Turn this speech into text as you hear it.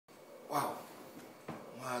Wow.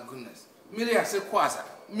 My goodness. Milliard, c'est quoi ça?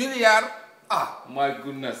 Milliard? Ah, my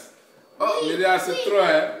goodness. Oh, oui, milliard, c'est trop,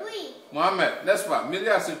 hein? Oui. Mohamed, n'est-ce pas?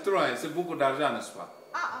 Milliard, c'est trop, hein? C'est beaucoup d'argent, n'est-ce pas?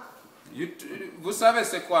 Vous savez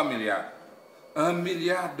c'est quoi milliard? 1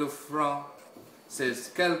 milliard de francs, c'est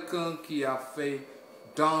quelqu'un qui a fait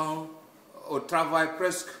au travail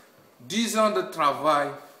presque 10 ans de travail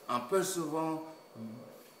en percevant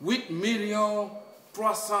 8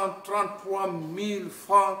 333 000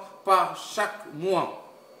 francs par chaque mois.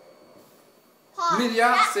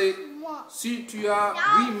 Milliard, c'est si tu as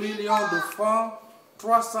 8 millions de francs,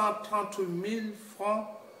 330 000 francs,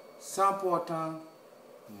 sans pourtant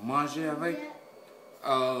manger avec,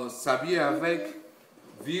 s'habiller avec,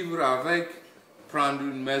 vivre avec, prendre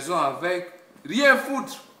une maison avec, rien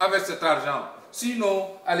foutre avec cet argent. Sinon,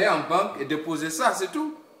 aller en banque et déposer ça, c'est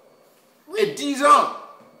tout. Oui. Et 10 ans,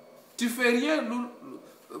 tu fais rien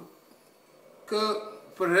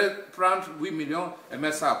que prendre 8 millions et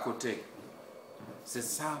mettre ça à côté. C'est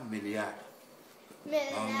ça, milliard.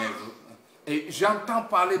 Et j'entends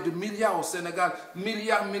parler de milliards au Sénégal,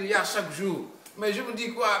 milliards chaque jour. Mais je me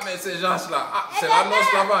dis quoi, mais ces gens-là, c'est la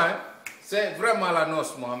noce là-bas, hein? C'est vraiment la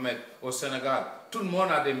noce, Mohamed, au Sénégal. Tout le monde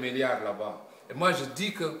a des milliards là-bas. Et moi, je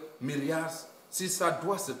dis que milliards, si ça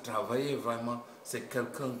doit se travailler vraiment, c'est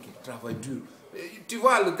quelqu'un qui travaille dur. Et tu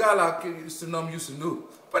vois, le gars là, qui se nomme Youssou,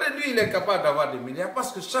 peut-être lui, il est capable d'avoir des milliards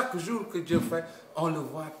parce que chaque jour que Dieu fait, on le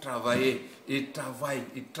voit travailler. Il travaille,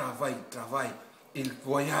 il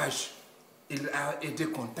voyage, il a des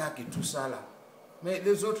contacts et tout ça là. Mais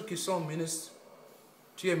les autres qui sont ministres,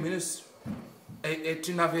 tu es ministre et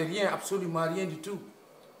tu n'avais rien, absolument rien du tout.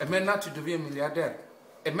 Et maintenant tu deviens milliardaire.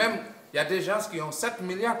 Et même, il y a des gens qui ont 7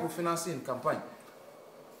 milliards pour financer une campagne.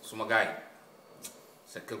 Soumagaï,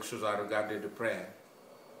 c'est quelque chose à regarder de près. Hein.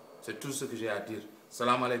 C'est tout ce que j'ai à dire.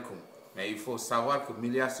 Salam alaikum. Mais il faut savoir que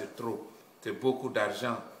milliard c'est trop. C'est beaucoup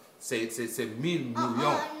d'argent. C'est 1000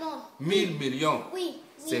 millions. 1000 millions. Oui.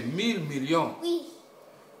 C'est 1000 millions. Oui.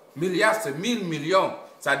 Milliard, c'est 1000 millions.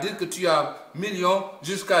 Ça veut dire que tu as millions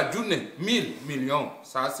jusqu'à journée. 1000 millions.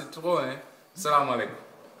 Ça, c'est trop, hein. Salam alaikum.